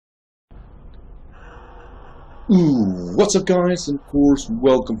Ooh, what's up guys, and of course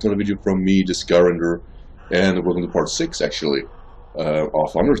welcome to another video from me, the Skyrander, and welcome to part 6 actually,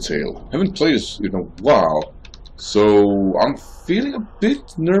 of Undertale. Haven't played this in a while, so I'm feeling a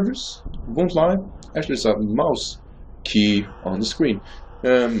bit nervous, won't lie. Actually there's a mouse key on the screen.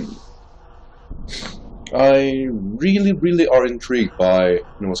 I really are intrigued by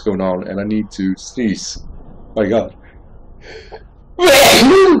what's going on, and I need to sneeze. My god.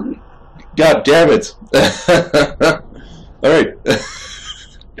 God damn it! Alright.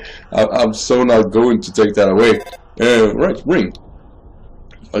 I'm so not going to take that away. Right, ring.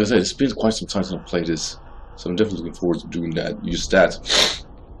 Like I said, it's been quite some time since I played this, so I'm definitely looking forward to doing that. Use that.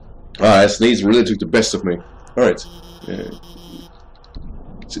 Sneeze really took the best of me. Alright.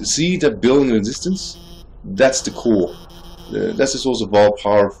 See that building in the distance? That's the core. That's the source of all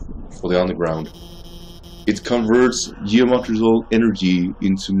power for the underground. It converts geometrical energy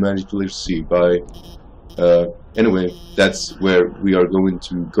into magical electricity by... anyway, that's where we are going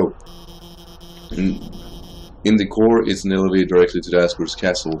to go. In the core, it's an elevator directly to the Asgard's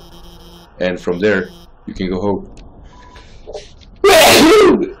castle. And from there, you can go home.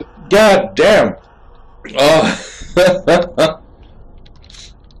 God damn!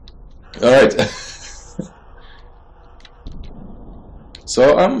 Alright.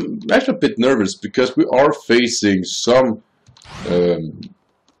 So I'm actually a bit nervous because we are facing some...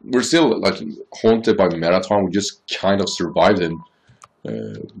 we're still like haunted by Marathon. We just kind of survived him.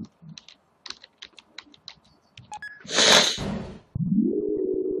 And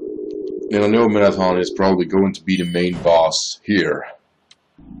I know Marathon is probably going to be the main boss here.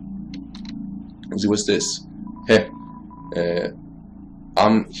 Let's see, what's this? Hey,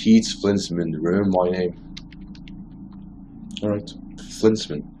 I'm Heath Flinsman. Remember my name? Alright.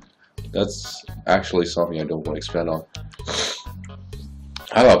 Flinsman. That's actually something I don't want to expand on.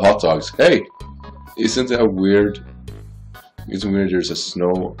 I love hot dogs. Hey, isn't that weird? Isn't it weird there's a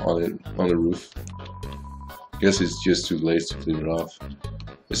snow on the roof? Guess it's just too late to clean it off.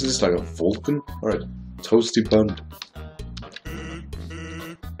 Isn't this like a Vulcan? Alright, toasty bun.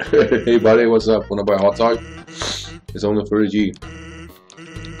 Hey buddy, what's up? Wanna buy a hot dog? It's only 30G.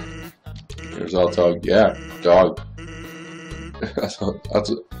 Here's a hot dog. Yeah, dog. That's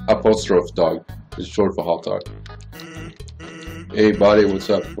apostrophe dog. It's short for hot dog. Hey buddy,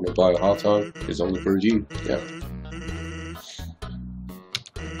 what's up? Wanna buy a hot dog? It's only 30G. Yeah.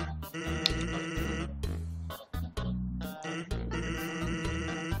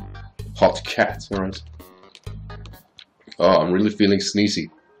 Hot cat, alright. Oh, I'm really feeling sneezy.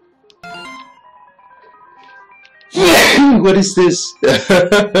 What is this?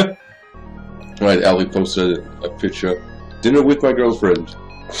 Right, Ali posted a picture. Dinner with my girlfriend.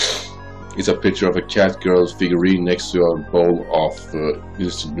 It's a picture of a cat girl's figurine next to a bowl of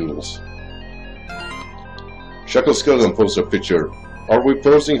instant noodles. Shackle Skeleton posted a picture. Are we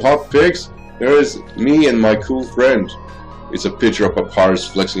posting hot pics? There is me and my cool friend. It's a picture of Papyrus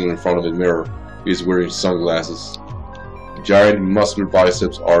flexing in front of a mirror. He's wearing sunglasses. Giant muscular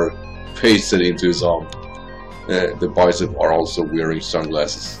biceps are pasted into his arm. The biceps are also wearing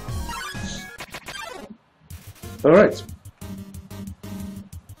sunglasses. Alright.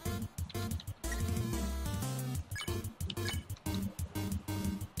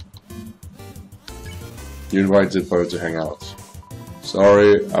 You invited her to hang out.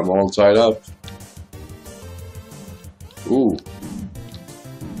 Sorry, I'm all tied up. Ooh.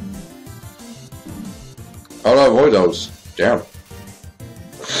 How do I avoid those? Damn.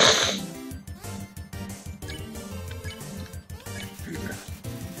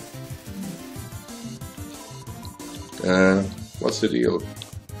 What's the deal?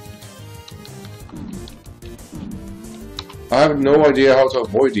 I have no idea how to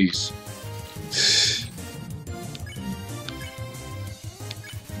avoid these.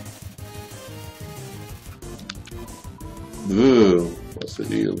 Ooh, what's the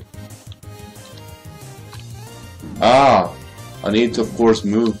deal? Ah, I need to of course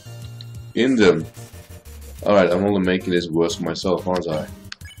move in them. Alright, I'm only making this worse for myself, aren't I?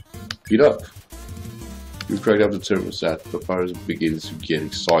 Heat up. You cracked up the thermostat. The fire begins to get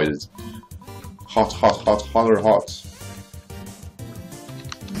excited. Hot, hot, hot, hotter, hot.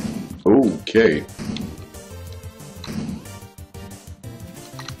 Okay.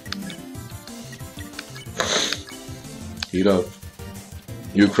 Heat up.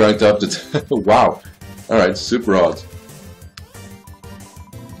 You cranked up the wow. Alright, super hot.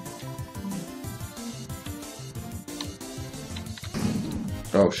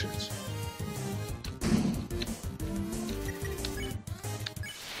 Oh shit.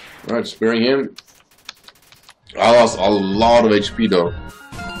 Alright, sparing him. I lost a lot of HP though.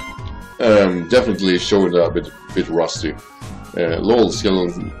 Definitely showing a bit bit rusty. Lol,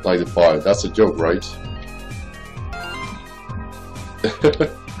 skeleton 95. That's a joke, right?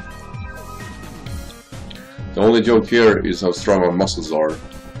 The only joke here is how strong our muscles are.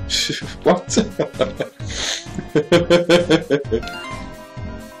 What?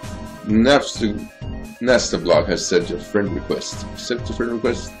 Nesta block has sent a friend request. Accept the friend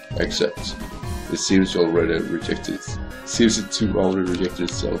request? Accept. It seems to already rejected. Seems to already rejected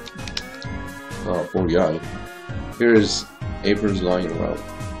itself. Oh, poor guy. Here is aprons lying around.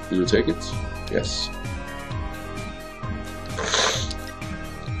 Will you take it? Yes.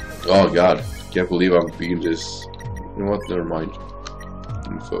 Oh god, can't believe I'm being this. You know what? Never mind.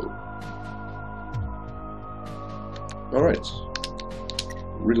 Info. Alright.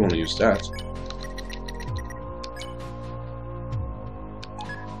 Really want to use that.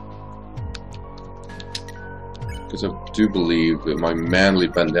 Because I do believe that my manly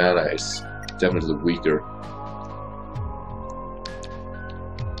bandana is definitely weaker.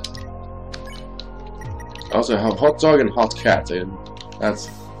 I also have hot dog and hot cat, and that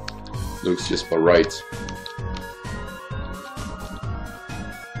looks just about right.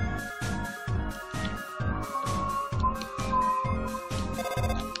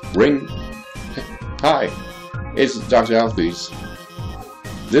 Ring. Hi, it's Dr. Alfie's.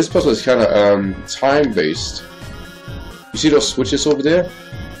 This puzzle is kind of time-based. You see those switches over there?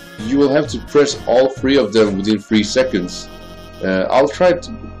 You will have to press all 3 of them within 3 seconds. I'll try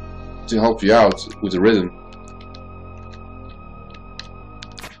to help you out with the rhythm.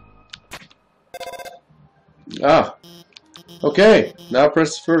 Ah, okay. Now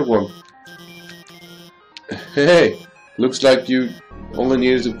press the third one. Hey, looks like you only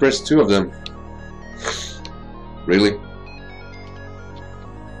needed to press 2 of them. Really?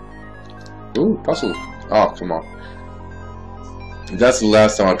 Ooh, puzzle. Oh, come on. That's the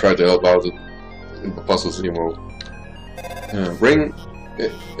last time I tried to help out in the puzzles anymore. Ring.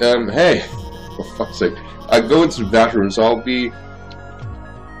 Hey, for fuck's sake. I go into the bathroom, so I'll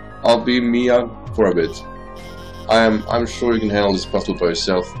be Mia for a bit. I'm sure you can handle this puzzle by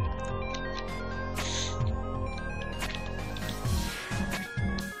yourself.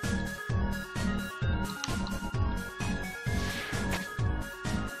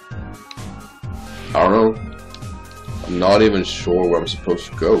 I don't know. I'm not even sure where I'm supposed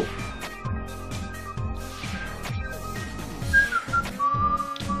to go.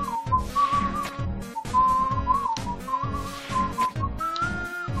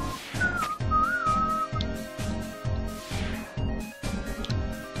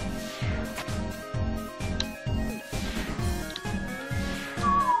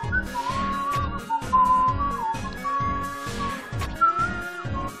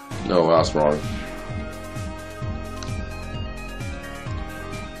 No, that's wrong.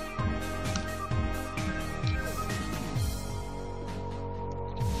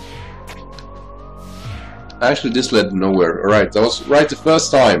 Actually, this led nowhere. Alright, that was right the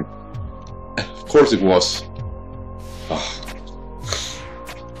first time. Of course it was.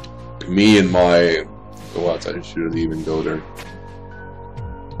 Me and my... What? I shouldn't even go there.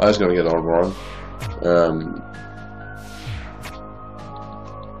 I was gonna get armor on.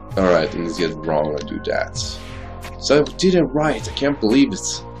 Alright, things get wrong when I do that. So I did it right, I can't believe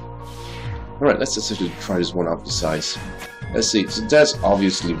it. Alright, let's just actually try this one out besides. Let's see, so that's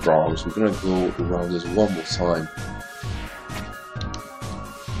obviously wrong, so we're gonna go around this one more time.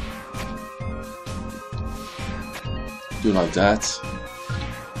 Do like that.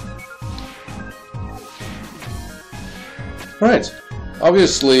 Alright,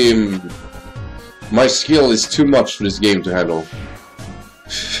 obviously my skill is too much for this game to handle.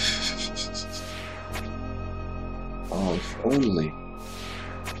 Oh, if only.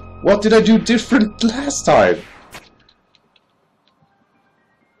 What did I do different last time?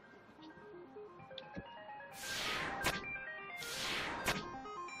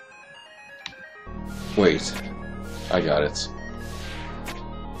 Wait, I got it.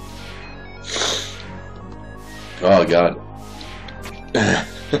 Oh god.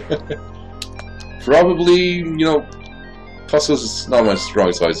 Probably, you know, puzzles is not my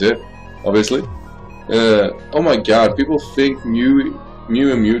strong side here, obviously. Oh my god, people think Mew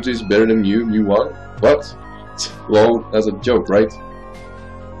and Mewtwo is better than Mew 1? What? Well, that's a joke, right?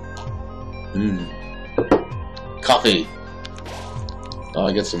 Coffee! Oh,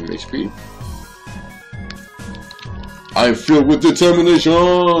 I get some HP. I'm filled with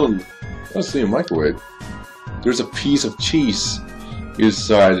determination! Let's see a microwave. There's a piece of cheese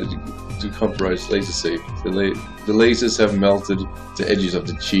inside to compromise laser safe. The lasers have melted the edges of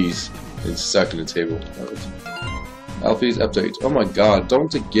the cheese and stuck in the table. Alfie's update. Oh my god, don't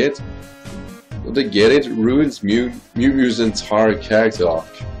forget Don't they get it? It ruins Mew Mew's entire character arc.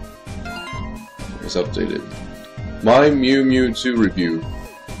 It's updated. My Mew Mew 2 review.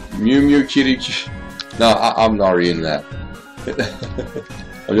 Mew Mew Kitty. No, I'm not reading that.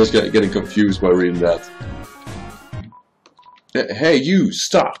 I'm just getting confused by reading that. Hey, you,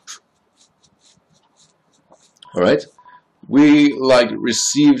 stop! Alright. We,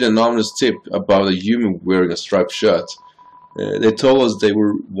 received an anonymous tip about a human wearing a striped shirt. They told us they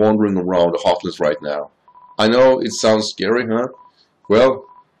were wandering around the Hotlands right now. I know it sounds scary, huh? Well,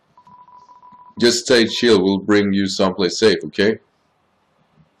 just stay chill, we'll bring you someplace safe, okay?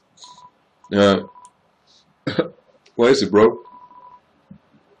 What is it, bro?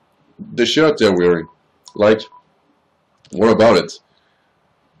 The shirt they're wearing. What about it?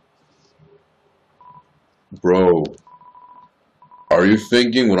 Bro, are you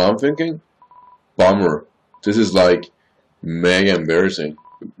thinking what I'm thinking? Bummer. This is mega embarrassing.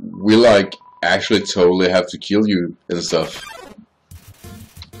 We actually totally have to kill you and stuff.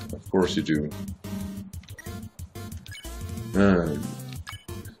 Of course you do.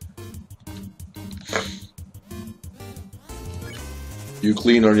 You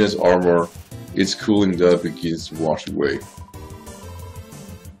clean Arya's armor, its cooling dust begins to wash away.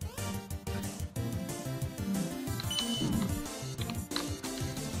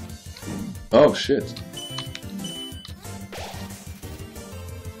 Oh shit.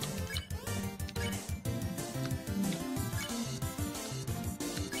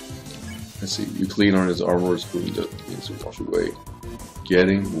 Let's see, you clean Arya's armor, its cooling dust begins to wash away.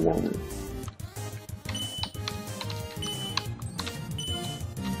 Getting warmer.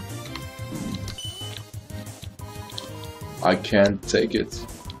 I can't take it.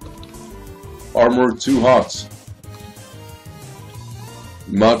 Armor too hot.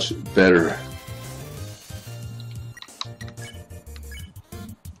 Much better.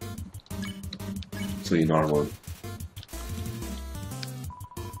 Clean armor.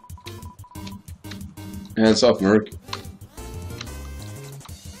 Hands off, Merc.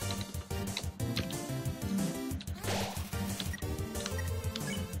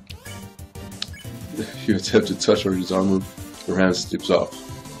 You attempt to touch his armor, your hand slips off.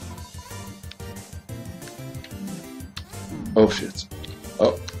 Oh shit.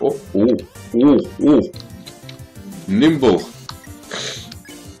 Oh. Nimble.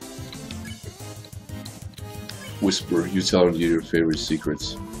 Whisper, you tell her your favorite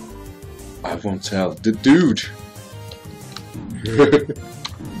secrets. I won't tell. The dude!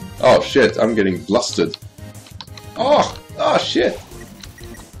 Oh shit, I'm getting blasted. Oh shit!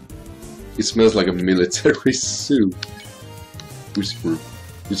 It smells like a military suit. Whisper,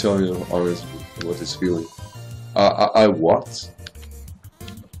 you tell me honest what he's feeling. I what?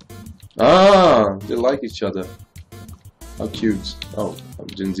 Ah, they like each other. How cute. Oh, I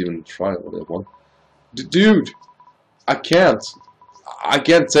didn't even try on that one. Dude! I can't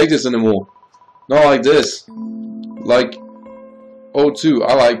take this anymore. Not like this. O2,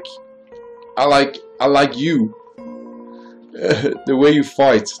 I like you. The way you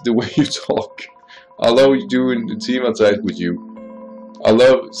fight, the way you talk. I love doing the team attack with you. I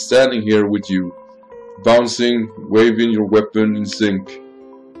love standing here with you, bouncing, waving your weapon in sync.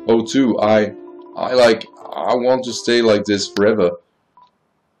 O2, I want to stay like this forever.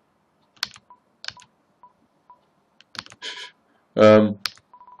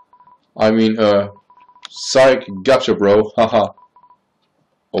 Psych, gotcha, bro. Haha.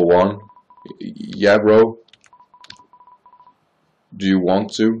 O1, yeah, bro. Do you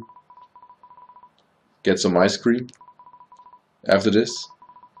want to get some ice cream after this?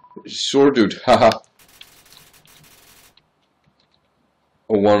 Sure, dude. Haha.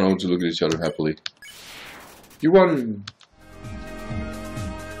 O1, O2 look at each other happily. You won.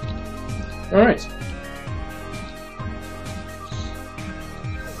 Alright.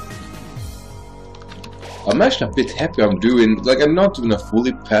 I'm actually a bit happy I'm doing, I'm not doing a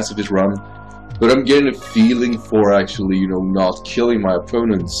fully pacifist run, but I'm getting a feeling for actually, not killing my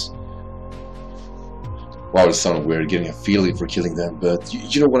opponents. Wow, it sounded weird, getting a feeling for killing them, but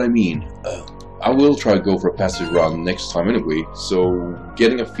you know what I mean. I will try to go for a passive run next time anyway, so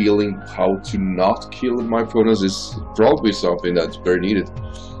getting a feeling how to not kill my opponents is probably something that's very needed.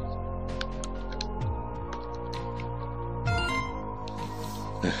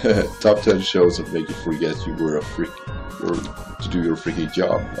 Top 10 shows that make you forget you were a freak, or to do your freaking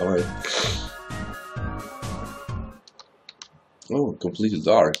job. Alright. Oh, completely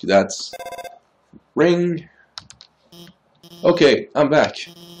dark. That's... Ring! Okay, I'm back.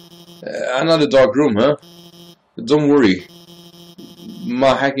 Another dark room, huh? Don't worry.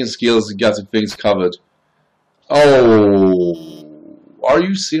 My hacking skills got the things covered. Oh... Are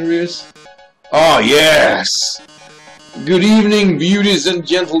you serious? Ah, yes! Good evening, beauties and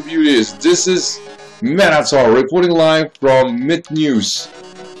gentle beauties. This is UNDERTALE reporting live from Mid-News.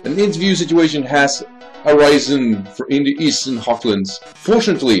 An interview situation has arisen in the Eastern Hocklands.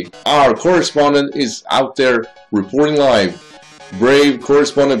 Fortunately, our correspondent is out there reporting live. Brave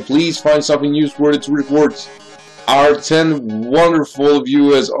correspondent, please find something newsworthy to report. Our 10 wonderful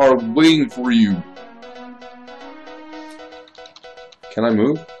viewers are waiting for you. Can I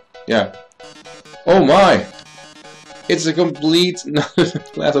move? Yeah. Oh my! It's a complete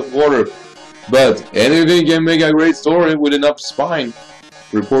glass of water. But anything can make a great story with enough spine.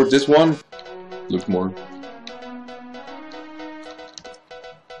 Report this one. Look more.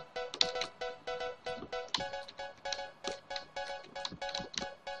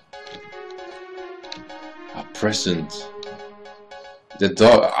 A present. The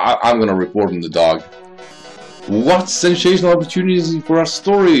dog. I'm gonna report on the dog. What sensational opportunities for our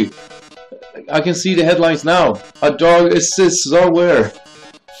story! I can see the headlines now. A dog assists somewhere.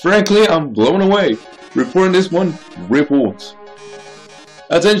 Frankly, I'm blown away. Reporting this one. Report.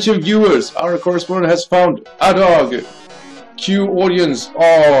 Attention viewers, our correspondent has found a dog. Cue audience.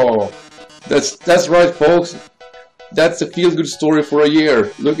 Oh, that's right, folks. That's a feel-good story for a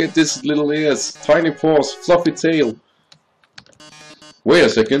year. Look at this little ears, tiny paws, fluffy tail. Wait a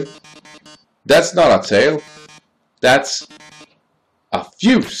second. That's not a tail. That's a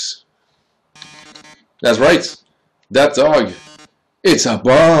fuse. That's right. That dog. It's a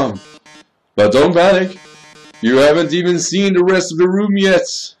bomb. But don't panic. You haven't even seen the rest of the room yet.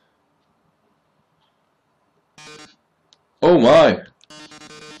 Oh my.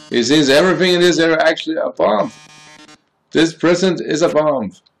 It seems everything in this area actually a bomb. This present is a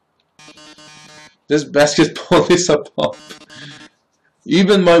bomb. This basketball is a bomb.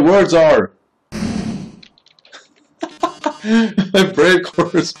 Even my words are. A brave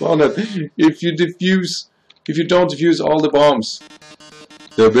correspondent. If you don't defuse all the bombs,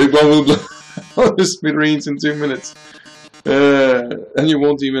 the big bomb will blow out the smithereens in 2 minutes. And you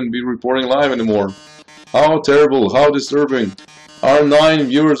won't even be reporting live anymore. How terrible, how disturbing. Our 9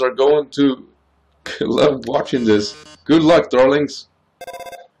 viewers are going to love watching this. Good luck, darlings.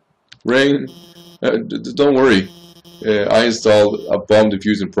 Rain, don't worry. I installed a bomb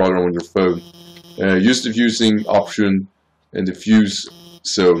diffusing program on your phone. Use the diffusing option and diffuse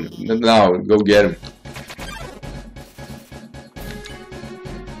zone. Now, go get him.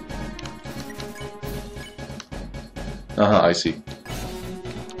 I see.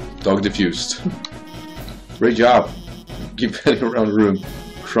 Dog diffused. Great job. Keep heading around the room.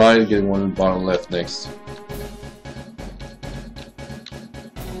 Try to get one in the bottom left next.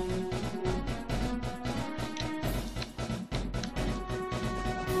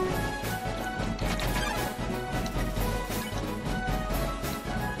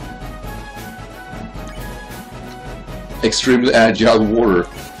 Extremely agile water,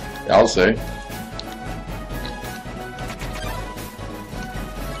 I'll say.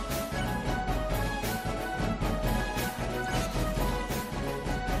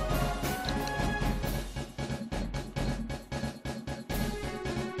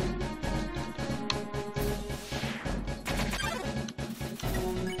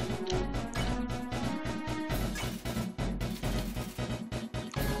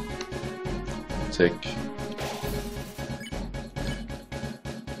 Take.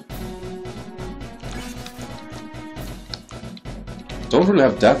 Don't really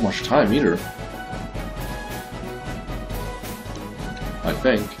have that much time either. I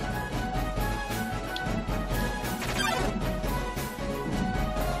think.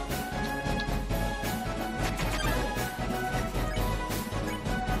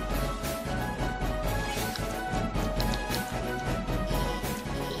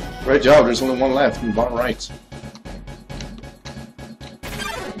 Great job, there's only one left in the bottom right.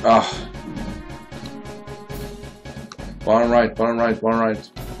 Ah. Bottom right, bottom right, bottom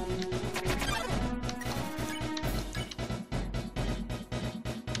right.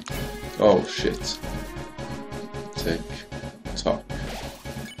 Oh shit. Tick tock.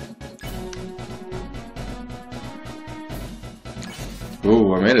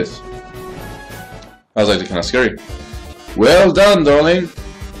 Ooh, I made it. That was actually kind of scary. Well done, darling.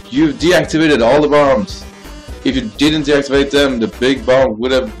 You've deactivated all the bombs. If you didn't deactivate them, the big bomb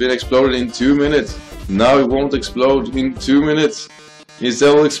would have been exploded in 2 minutes. Now it won't explode in 2 minutes. Instead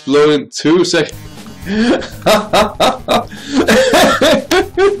it will explode in 2 seconds.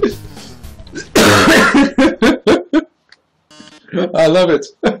 I love it.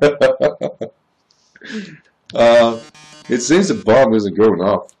 It seems the bomb isn't going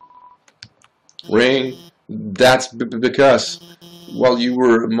off. Rain, that's because while you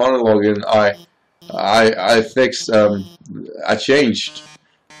were monologuing, I I fixed, I changed.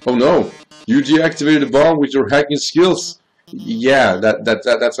 Oh no, you deactivated the bomb with your hacking skills. Yeah,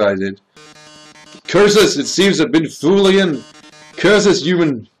 that's what I did. Curses, it seems I've been fooling in. Curses,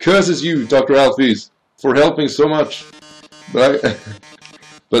 human. Curses you, Dr. Alphys, for helping so much. But I,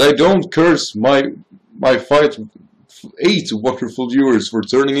 but I don't curse my 8 wonderful viewers for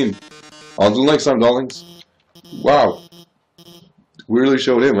turning in. Until next time, darlings. Wow. We really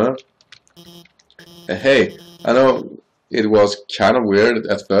showed him, huh? Hey, I know it was kind of weird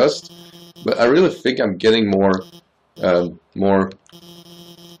at first, but I really think I'm getting more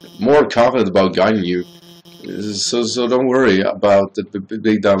confident about guiding you. So don't worry about the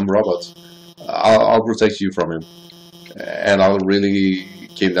big dumb robot. I'll protect you from him, and I'll really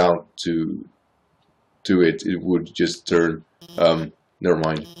came down to it. It would just turn. Never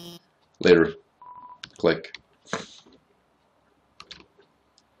mind. Later. Click.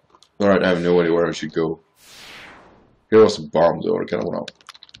 Alright, I have no idea where I should go. Here was a bomb though, I kinda wanna...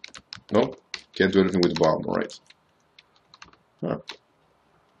 No? Can't do anything with the bomb, alright. Huh.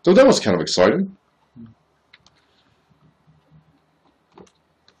 So that was kind of exciting.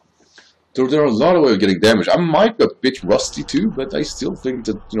 So there are a lot of ways of getting damaged. I might be a bit rusty too, but I still think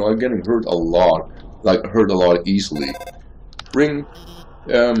that, you know, I'm getting hurt a lot. Like, hurt a lot easily. Ring,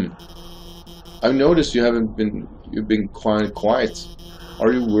 I've noticed you've been quite quiet.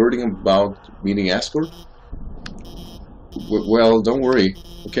 Are you worrying about meeting escort? Well, don't worry,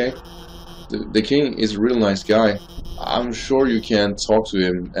 okay? The king is a real nice guy. I'm sure you can talk to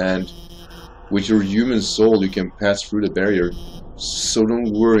him, and with your human soul you can pass through the barrier. So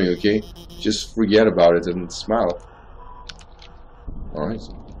don't worry, okay? Just forget about it and smile. Alright.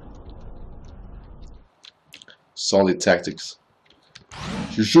 Solid tactics.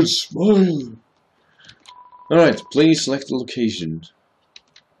 You should smile! Alright, please select the location.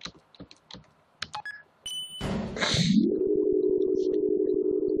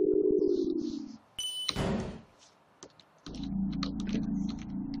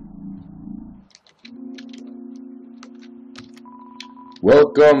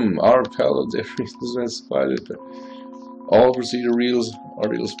 Welcome, our fellow Darius and spiders. All procedure reels are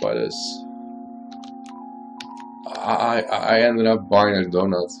real spiders. I ended up buying a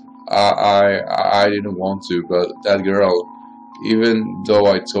donut. I didn't want to, but that girl, even though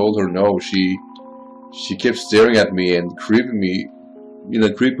I told her no, she kept staring at me and creeping me in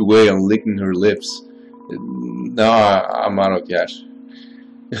a creepy way and licking her lips. Now I'm out of cash.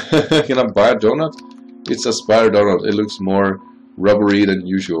 Can I buy a donut? It's a spider donut. It looks more rubbery than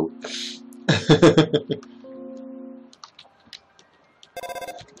usual.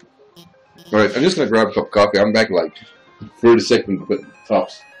 Alright, I'm just gonna grab a cup of coffee. I'm back in like 30 seconds, but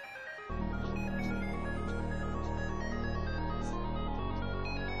tops.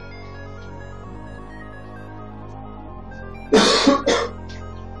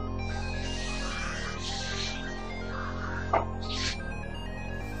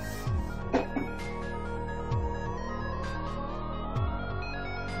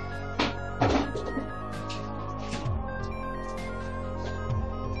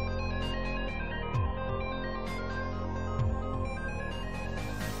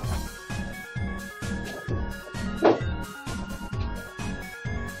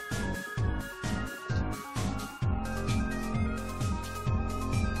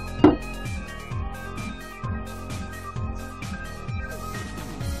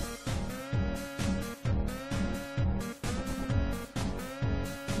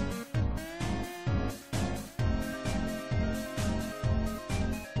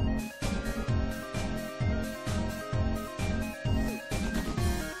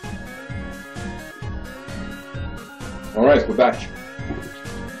 Alright, we're back.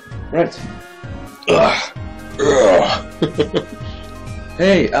 Right.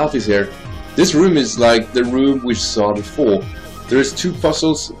 Hey, Alfie's here. This room is like the room we saw before. There's 2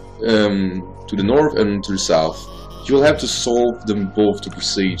 puzzles to the north and to the south. You will have to solve them both to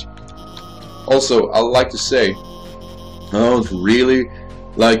proceed. Also, I'd like to say, I don't really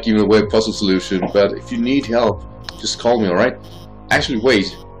like giving away a puzzle solution, but if you need help, just call me, alright? Actually,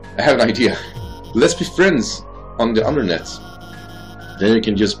 wait, I have an idea. Let's be friends on the Undernet. Then you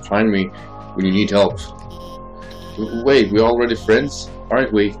can just find me when you need help. Wait, we're already friends?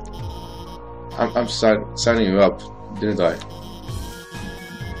 Aren't we? I'm signing you up, didn't I?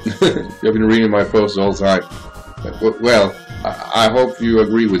 You've been reading my posts all the time. Well, I hope you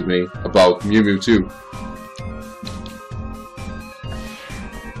agree with me about Mew Mew too.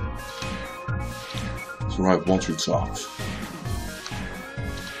 So I want to talk.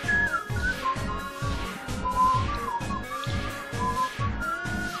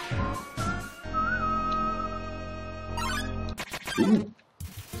 Ooh.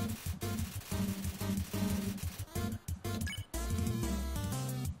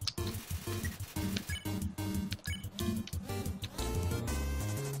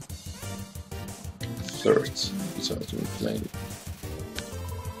 Third, besides doing playing.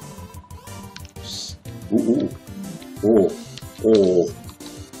 Ooh, ooh, oh,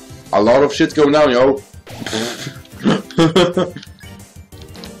 a lot of shit going down, yo.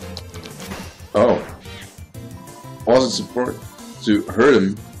 Oh, wasn't support to hurt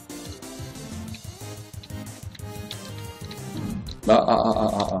him.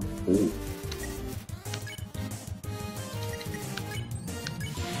 Ooh.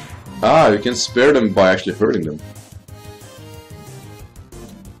 Ah, you can spare them by actually hurting them.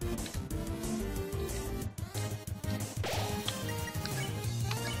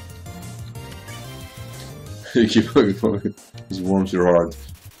 You keep going, this warms your heart.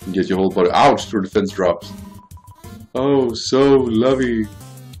 You get your whole body. Ouch! Your defense drops. Oh, so lovey.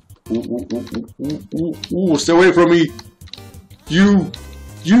 Ooh, ooh, ooh, ooh, ooh, ooh, stay away from me! You!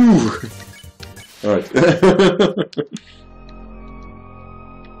 Alright.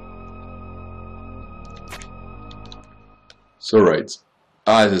 So, right.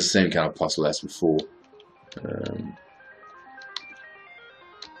 Ah, it's the same kind of puzzle as before.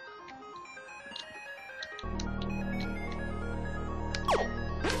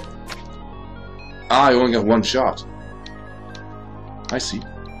 Ah, I only got one shot. I see.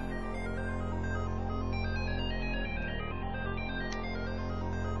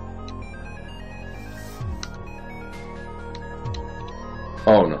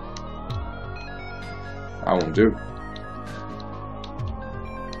 Oh no. I won't do.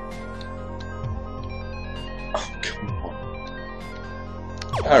 Oh, come on.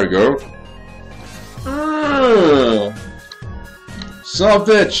 There we go. Son of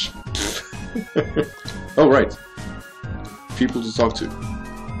a bitch! Oh, right. People to talk to.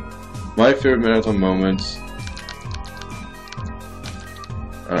 My favorite marathon moments.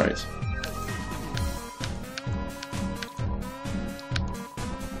 Alright.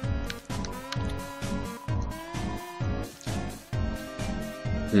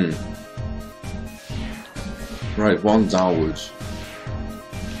 Right, one downwards.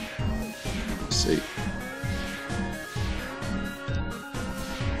 Let's see.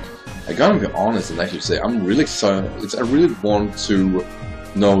 I gotta be honest and actually say I'm really excited. I really want to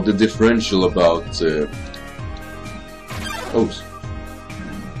know the differential about.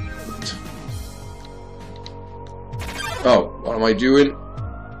 Oh, what am I doing?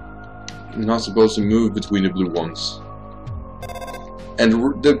 I'm not supposed to move between the blue ones. And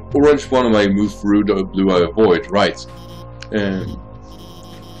the orange one I move through, the blue I avoid. Right.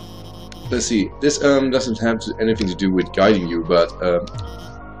 Let's see. This doesn't have anything to do with guiding you, but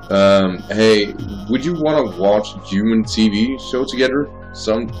hey, would you want to watch a human TV show together?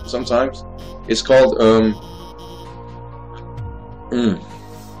 Sometimes. It's called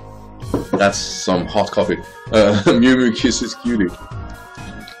That's some hot coffee. Mew Mew Kisses Cutie.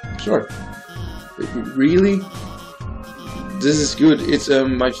 Sure. Really? This is good. It's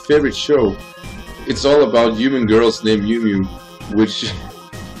my favorite show. It's all about human girls named Mew Mew, which.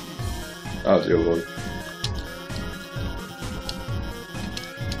 Oh dear lord.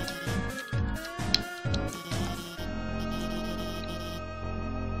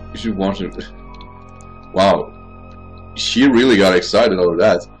 You should watch it. Wow. She really got excited over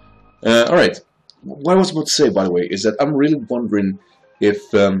that. Alright. What I was about to say, by the way, is that I'm really wondering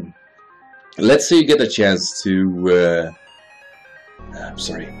if, let's say you get a chance to, I'm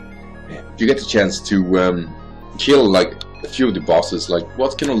sorry. If you get the chance to kill like a few of the bosses, like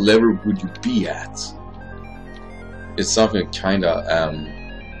what kind of level would you be at? It's something I kinda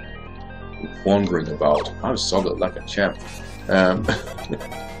wondering about. I saw that like a champ. But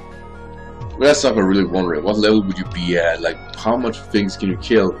that's something I'm really wondering. What level would you be at? Like how much things can you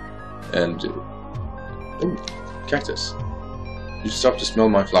kill? And oh, cactus. You stop to smell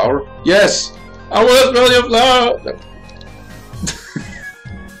my flower? Yes! I want to smell your flower!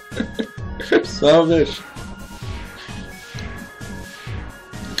 Savage.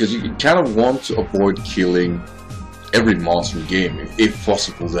 Because you kind of want to avoid killing every monster in the game, if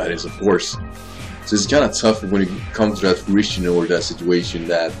possible, that is, of course. So it's kind of tough when you come to that fruition or that situation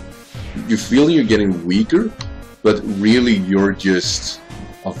that you feel you're getting weaker, but really you're just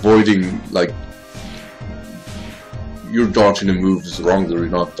avoiding, like, you're dodging the moves wrongly, you're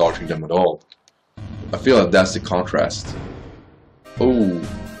not dodging them at all. I feel like that's the contrast. Oh.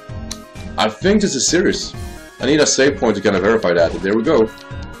 I think this is serious. I need a save point to kind of verify that. There we go.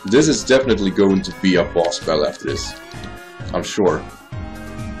 This is definitely going to be a boss battle after this. I'm sure.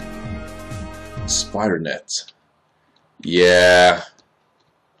 Spider net. Yeah.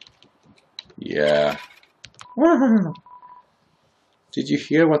 Yeah. Did you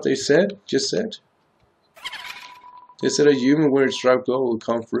hear what they said? Just said? They said a human wearing striped glove will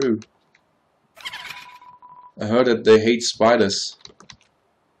come through. I heard that they hate spiders.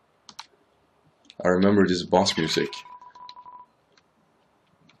 I remember this boss music.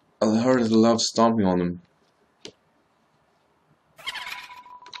 I heard that they love stomping on them.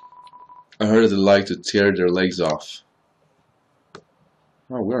 I heard that they like to tear their legs off.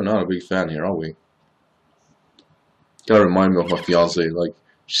 Oh, we're not a big fan here, are we? Gotta remind me of my fiance, like,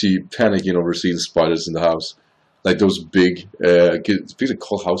 she panicking over seeing spiders in the house. Like those big, I think they're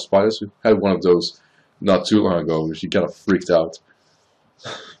called house spiders. We had one of those not too long ago, where she kind of freaked out.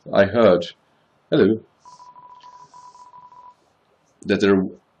 I heard, hello, that they're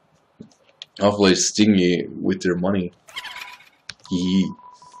awfully stingy with their money. You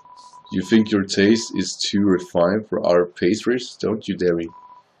think your taste is too refined for our pastries, don't you, Derry?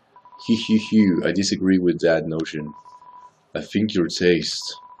 I disagree with that notion. I think your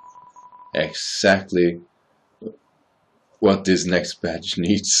taste exactly what this next batch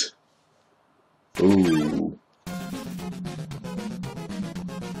needs. Ooh.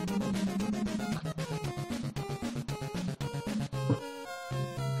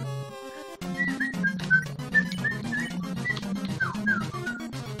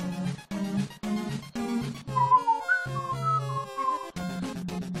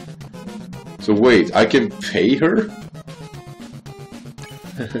 So wait, I can pay her?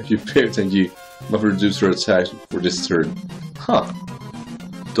 You pay it and you must reduce her attack for this turn. Huh.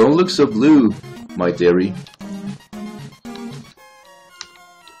 Don't look so blue, my dearie.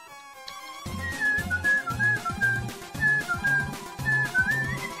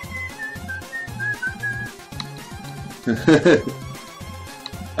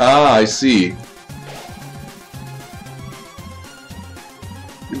 Ah, I see.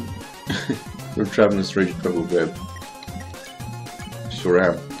 You're trapped in a strange struggle web. Sure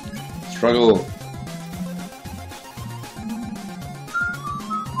am. Struggle.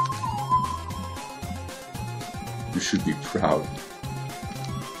 You should be proud.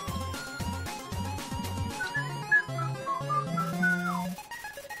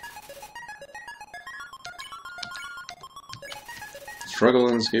 Struggle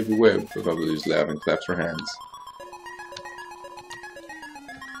and escape the web. Probably laugh and claps her hands.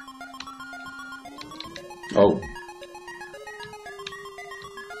 Oh.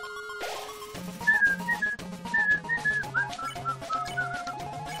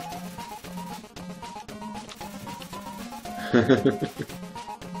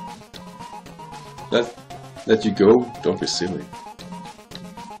 Let you go? Don't be silly.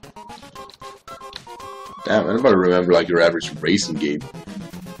 Damn, I'm about to remember like your average racing game.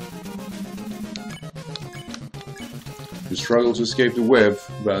 You struggle to escape the web,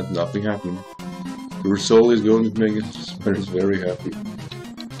 but nothing happened. Your soul is going to make it very happy.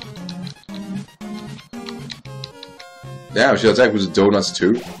 Damn, she attacked with the donuts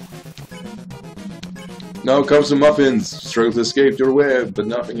too. Now comes the muffins. Struggle to escape your web, but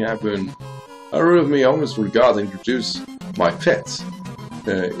nothing happened. Hurry with me, I almost forgot to introduce my pet.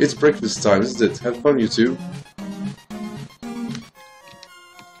 It's breakfast time, isn't it? Have fun, you two.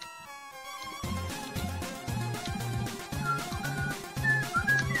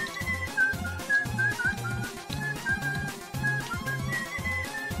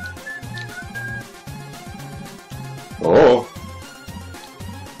 Oh.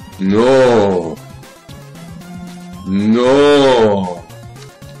 No. No.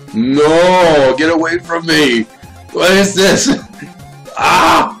 No. Get away from me. What is this?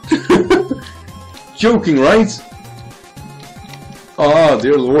 Ah. Joking, right? Oh,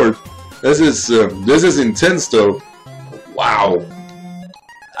 dear Lord. This is intense though. Wow.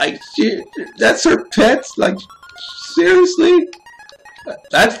 That's her pet? Like, seriously?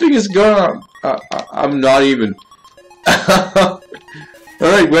 That thing is gone. I'm not even.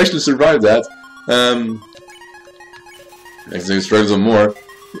 Alright, we actually survived that. Next thing is try some more.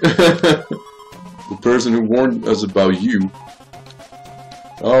 The person who warned us about you.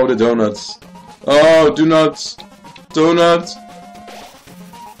 Oh, the donuts. Oh, donuts. Donuts.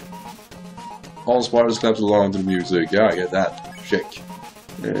 All spiders claps along to the music. Yeah, I get that. Check.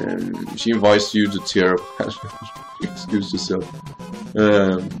 She invites you to tear up. Excuse yourself.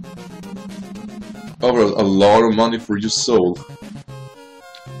 Over a lot of money for your soul.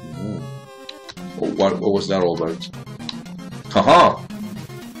 Oh, what was that all about? Haha!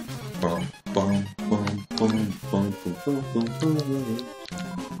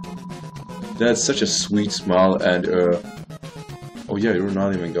 That's such a sweet smile and oh yeah, you're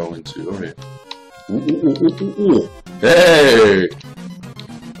not even going to, alright. Ooh, ooh, ooh, ooh, ooh. Hey!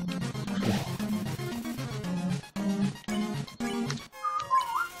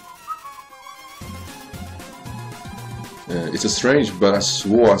 It's a strange, but I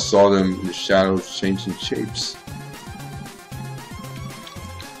swore I saw them in the shadows changing shapes.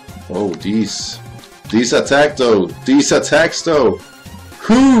 Oh, these attack though. These attacks though.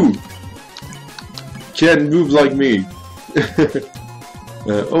 Who can move like me?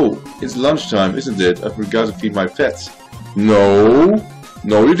 Oh, it's lunchtime, isn't it? I forgot to feed my pets. No,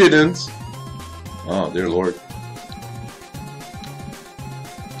 no, you didn't. Oh, dear Lord.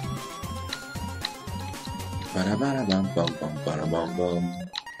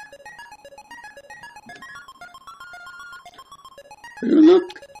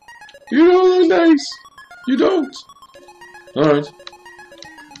 You don't look nice. You don't. Alright.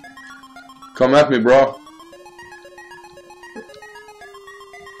 Come at me, bro.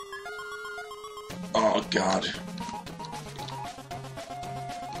 Oh, God.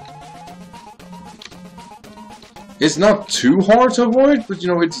 It's not too hard to avoid, but you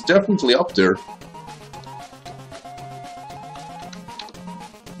know, it's definitely up there.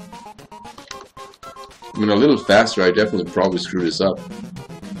 I mean, a little faster, I definitely probably screw this up.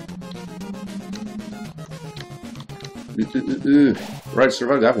 Right,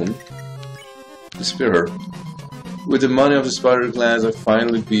 survive that one. Spare her. With the money of the spider clans, I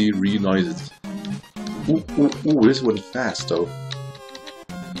finally be reunited. Ooh, ooh, ooh, this went fast though.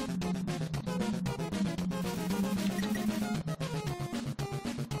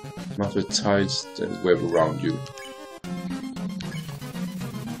 Muffled tides that web around you.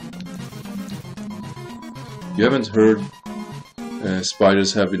 You haven't heard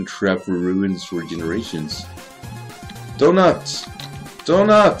spiders have been trapped for ruins for generations. Donuts!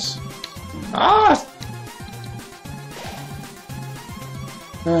 Donuts! Ah!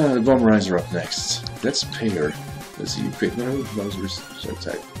 The bomb riser up next. Let's pay her. Let's see, you pick no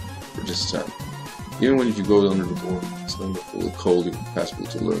attack for this time. Even when you go under the board, it's not full of cold and impossible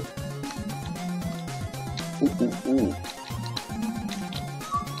to learn. Ooh, ooh, ooh.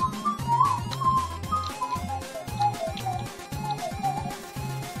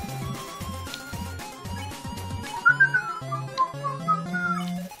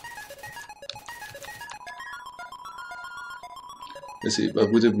 Let's see, but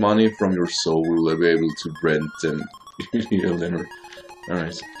with the money from your soul, we'll be able to rent them.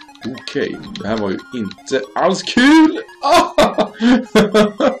 Alright. Okay, här var ju inte alls kul! Oh!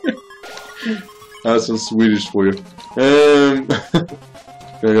 That's some Swedish for you. We're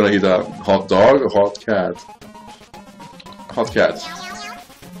gonna eat a hot dog or hot cat? Hot cat.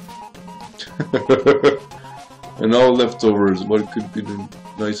 And all leftovers, what could be the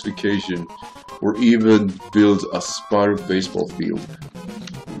nice vacation? Or even build a spider baseball field.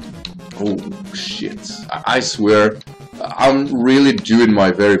 Oh shit. I swear, I'm really doing my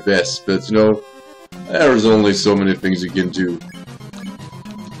very best, but you know, there's only so many things you can do.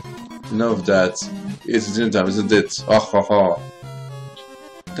 Enough of that. It's dinner time, isn't it? Ah ha ha.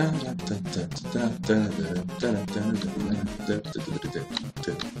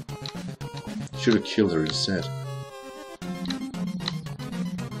 Should have killed her instead.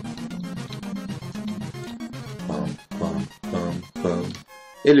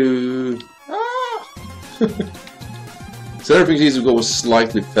 Hello! Ah! So everything needs to go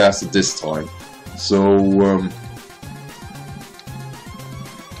slightly faster this time. So,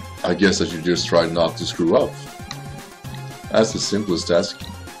 I guess I should just try not to screw up. That's the simplest task.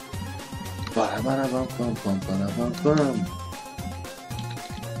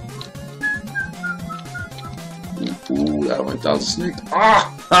 Ooh, that went down slick.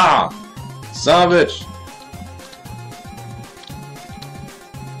 Ah! Ha! Son of a bitch!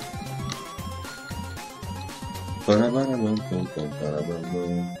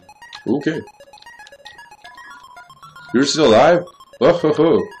 Okay. You're still alive? Oh, ho,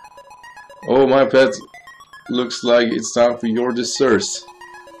 ho. Oh, my pet. Looks like it's time for your dessert.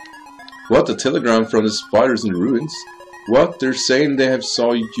 What? A telegram from the spiders in ruins? What? They're saying they have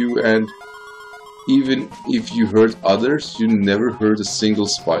saw you, and even if you hurt others, you never hurt a single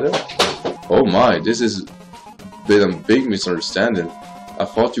spider? Oh my, this is been a big misunderstanding. I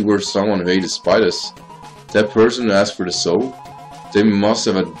thought you were someone who hated spiders. That person who asked for the soul? They must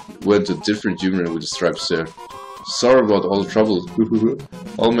have went to a different human with the stripes there. Sorry about all the trouble.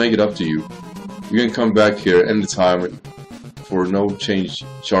 I'll make it up to you. You can come back here anytime for no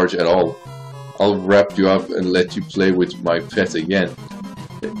charge at all. I'll wrap you up and let you play with my pet again.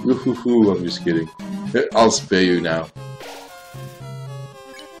 I'm just kidding. I'll spare you now.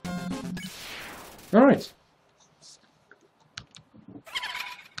 Alright.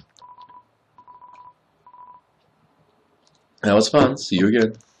 That was fun. See you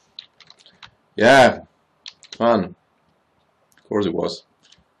again. Yeah, fun. Of course it was.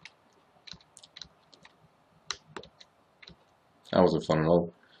 That wasn't fun at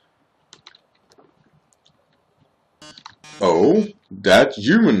all. Oh, that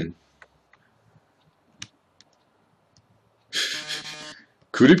human.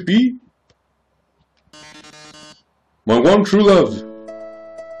 Could it be? My one true love.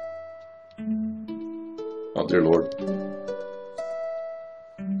 Oh dear Lord.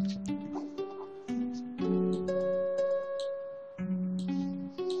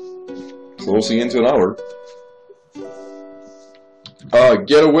 Closing into an hour.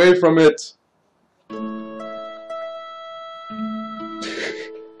 Get away from it!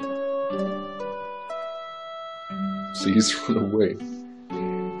 Please run away.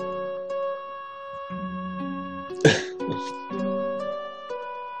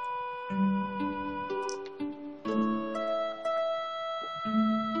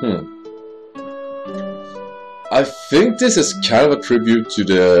 I think this is kind of a tribute to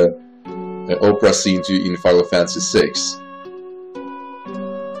the opera scene in Final Fantasy VI.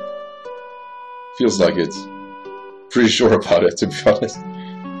 Feels like it. Pretty sure about it, to be honest.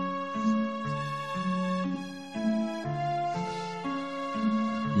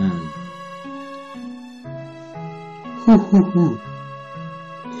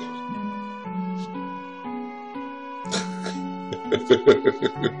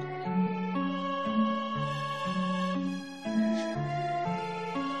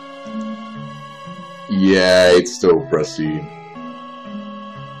 Yeah, it's the opera scene.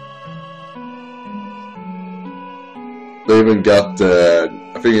 They even got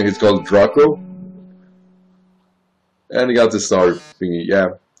I think it's called Draco. And they got the star thingy, yeah.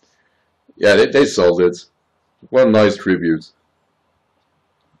 Yeah, they solved it. What a nice tribute.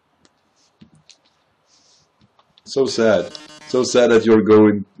 So sad. So sad that you're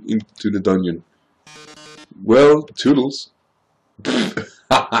going into the dungeon. Well, toodles.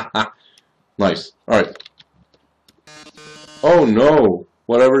 Nice. Alright. Oh no!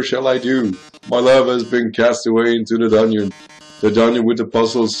 Whatever shall I do? My love has been cast away into the dungeon. The dungeon with the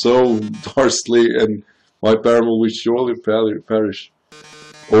puzzles so darkly, and my paramour will surely perish.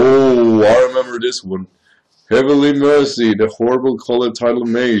 Oh, I remember this one. Heavenly Mercy, the horrible colored tile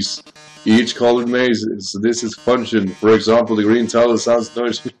maze. Each colored maze, this is function. For example, the green tile sounds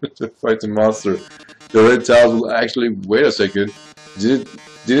noisy to fight the monster. The red tile will actually... Wait a second.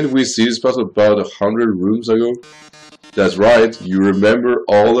 Didn't we see this puzzle about 100 rooms ago? That's right, you remember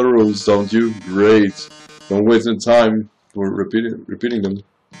all the rules, don't you? Great. Don't waste any time for repeating them.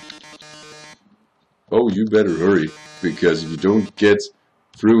 Oh, you better hurry, because if you don't get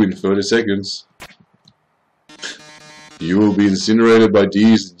through in 30 seconds, you will be incinerated by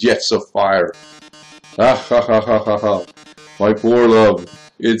these jets of fire. Ha ha ha ha ha ha. My poor love.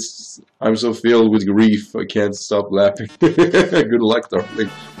 I'm so filled with grief, I can't stop laughing. Good luck, darling.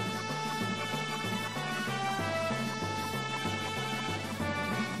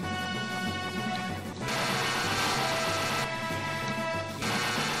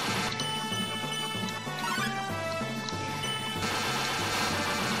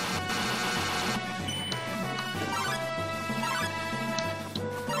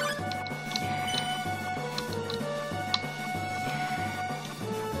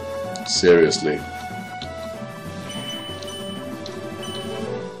 Seriously.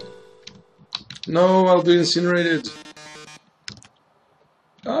 No, I'll be incinerated.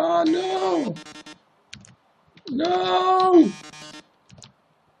 Oh no! No!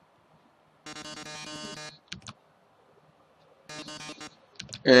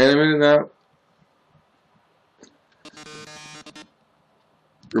 And a minute now.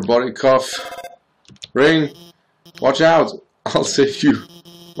 Robotic cough. Ring! Watch out! I'll save you.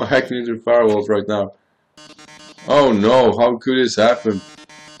 My hack needs firewalls right now. Oh no, how could this happen?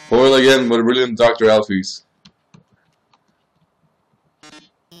 Foil again by the brilliant Dr. Alphys.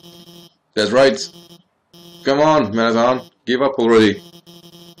 That's right. Come on, Marathon. Give up already.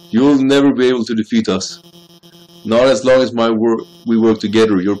 You'll never be able to defeat us. Not as long as we work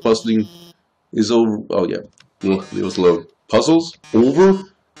together. Your puzzling is over. Oh yeah, leave us alone. Puzzles? Over?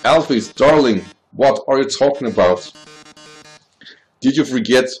 Alphys, darling, what are you talking about? Did you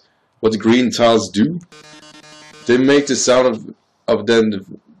forget what the green tiles do? They make the sound of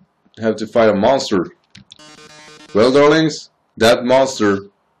them have to fight a monster. Well, darlings, that monster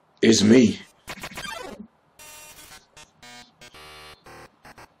is me.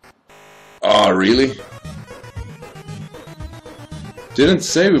 Ah, really? Didn't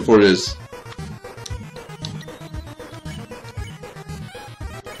say before this.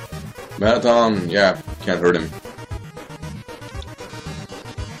 Marathon, yeah, can't hurt him.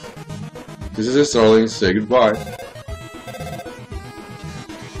 This is it, darling. Say goodbye.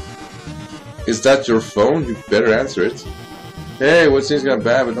 Is that your phone? You better answer it. Hey, what seems kind of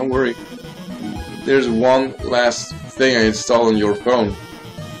bad, but don't worry. There's one last thing I installed on your phone.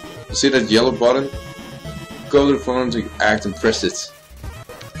 See that yellow button? Go to the phone to act and press it.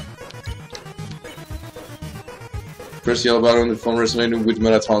 Press the yellow button on the phone resonating with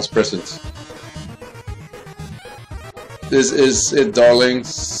Mettaton's presence. This is it, darling.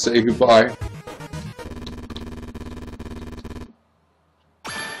 Say goodbye.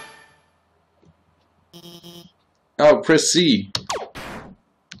 Oh, press C.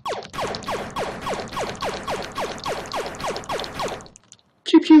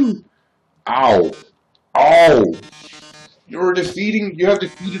 Pew pew. Ow. Ow. You have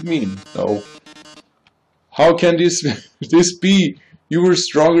defeated me. No. How can this be? You were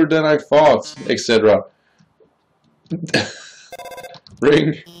stronger than I thought, etc.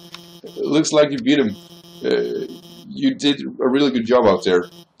 Ring. Looks like you beat him. You did a really good job out there.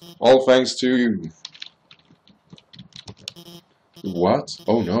 All thanks to you. What?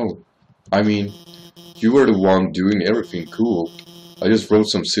 Oh no. I mean, you were the one doing everything cool. I just wrote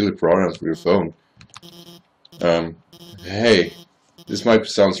some silly programs for your phone. Hey, this might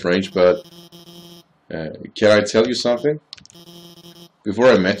sound strange, but can I tell you something? Before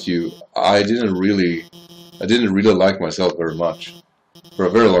I met you, I didn't really like myself very much. For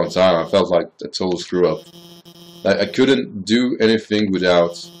a very long time, I felt like a total screw up. I couldn't do anything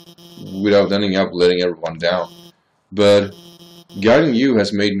without ending up letting everyone down. But guiding you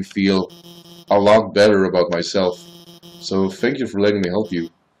has made me feel a lot better about myself. So thank you for letting me help you.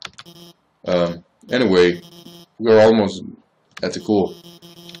 Anyway, we're almost at the goal.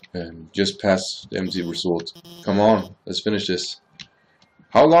 Just past the empty resort. Come on, let's finish this.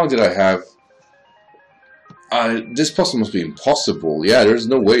 How long did I have? This puzzle must be impossible. Yeah, there's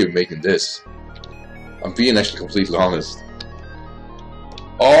no way of making this. I'm being actually completely honest.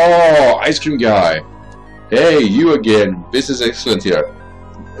 Oh, ice cream guy. Hey, you again. This is excellent here.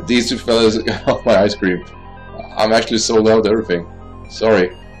 These two fellas got my ice cream. I'm actually sold out everything.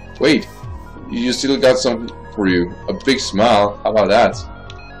 Sorry. Wait, you still got something for you. A big smile. How about that?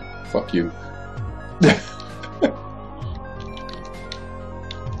 Fuck you.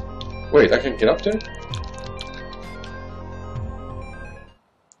 Wait, I can get up there?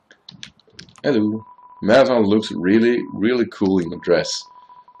 Hello. Marathon looks really, really cool in the dress.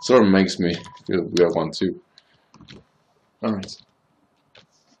 Sort of makes me feel we are one too. Alright.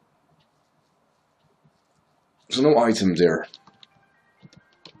 There's no item there.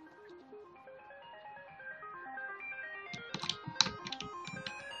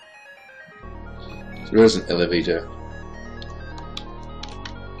 So there's an elevator.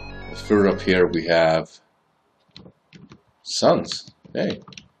 Further up here we have suns. Hey.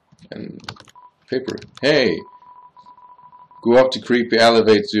 And paper. Hey. Go up the creepy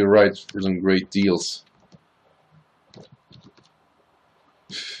elevator to your right for some great deals.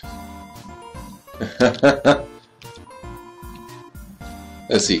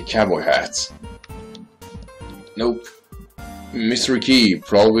 Let's see, cowboy hats. Nope. Mystery key,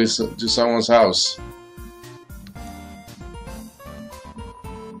 probably to someone's house.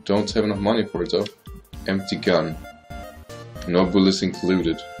 Don't have enough money for it though. Empty gun. No bullets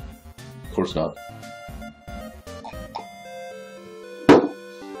included. Of course not.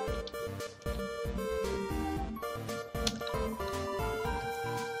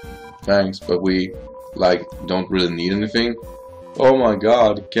 Thanks, but we don't really need anything. Oh my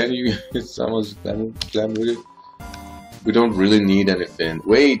god, can you get someone's plan with it? We don't really need anything.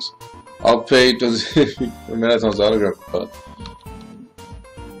 Wait! I'll pay for Marathon's autograph, but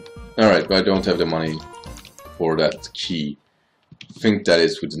alright, but I don't have the money for that key. I think that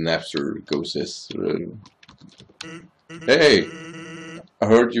is with the Napster ghosts. Hey! I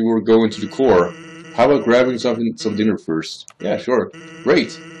heard you were going to the core. How about grabbing some dinner first? Yeah, sure.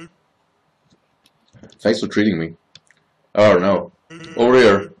 Great! Thanks for treating me. Oh no. Over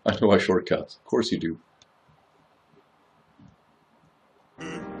here. I know a shortcut. Of course you do.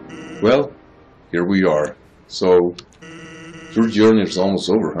 Well, here we are. So, your journey is almost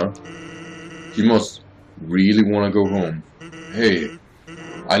over, huh? You must really want to go home. Hey,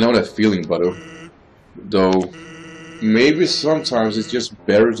 I know that feeling, buddy. Though, maybe sometimes it's just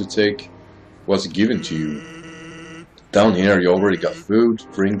better to take what's given to you. Down here you already got food,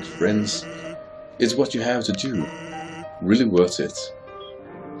 drink, friends. It's what you have to do. Really worth it.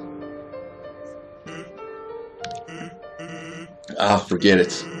 Ah, forget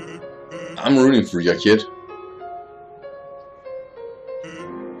it. I'm rooting for you, kid.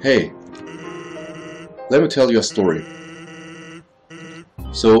 Hey, let me tell you a story.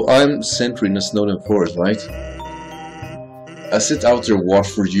 So I'm sentry in a snowden forest, right? I sit out there watch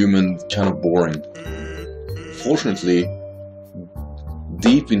for human, kind of boring. Fortunately,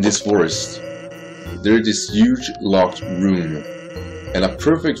 deep in this forest, there is this huge locked room, and are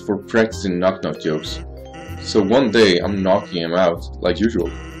perfect for practicing knock-knock jokes. So one day I'm knocking him out, like usual.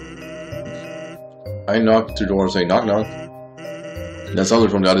 I knock at the door and say knock knock. Then suddenly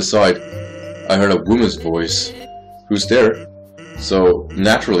from the other side, I heard a woman's voice. Who's there? So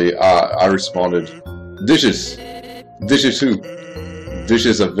naturally, I responded, dishes. Dishes who? This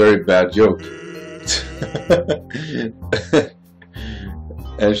is a very bad joke.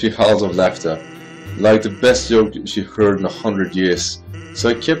 And she howls of laughter, like the best joke she heard in 100 years. So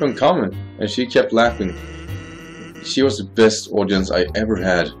I kept on coming, and she kept laughing. She was the best audience I ever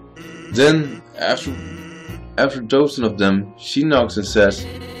had. Then, after dozing of them, she knocks and says,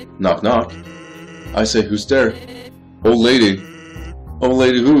 knock knock. I say, who's there? Old lady. Old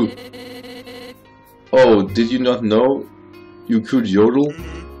lady who? Oh, did you not know you could yodel?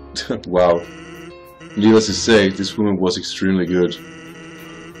 Wow. Needless to say, this woman was extremely good.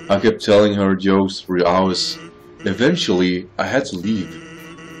 I kept telling her jokes for hours. Eventually, I had to leave.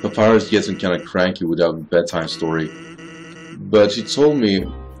 Papyrus getting kinda cranky without a bedtime story. But she told me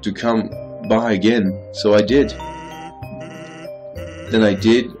to come by again, so I did. Then I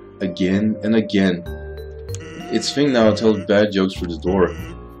did again and again. It's thing now to tell bad jokes through the door.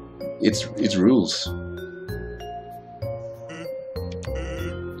 It's rules.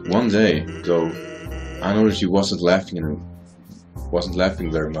 One day, though, I noticed she wasn't laughing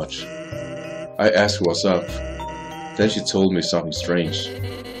very much. I asked her what's up. Then she told me something strange.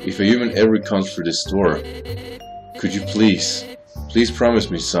 If a human ever comes through this door, could you please promise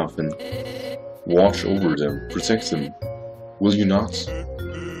me something? Watch over them, protect them. Will you not?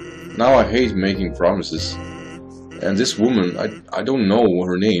 Now I hate making promises. And this woman, I don't know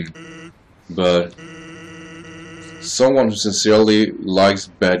her name, but someone who sincerely likes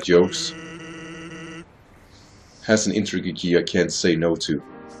bad jokes has an intricate key I can't say no to.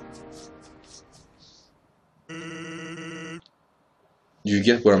 You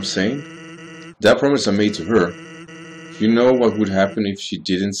get what I'm saying? That promise I made to her. You know what would happen if she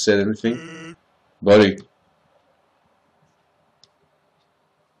didn't say anything? Buddy,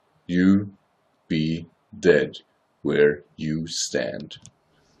 you be dead where you stand.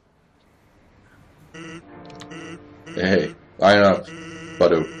 Hey, line up,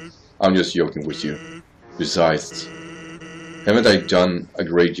 Buddo. I'm just joking with you. Besides, haven't I done a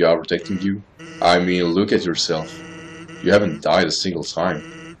great job protecting you? I mean, look at yourself. You haven't died a single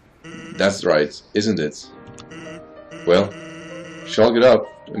time. That's right, isn't it? Well, chalk it up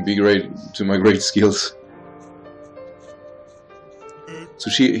and be great to my great skills. So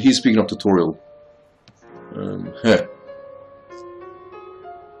he's speaking of tutorial.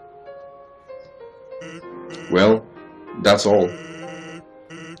 Well, that's all.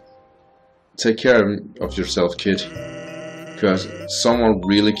 Take care of yourself, kid, because someone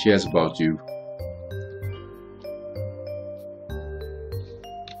really cares about you.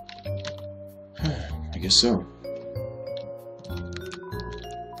 I guess so.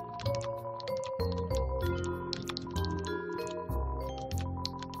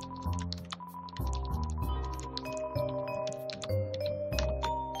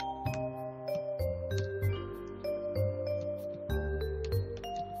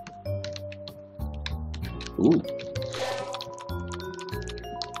 Ooh.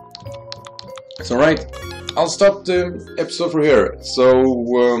 It's alright. I'll stop the episode for here. So,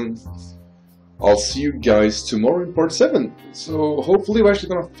 I'll see you guys tomorrow in part 7. So, hopefully we're actually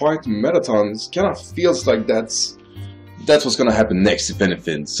gonna fight Metaton. It kinda feels like that's what's gonna happen next, if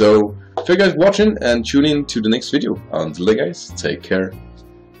anything. So, thank you guys for watching and tune in to the next video. Until then, guys, take care.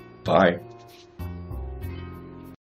 Bye.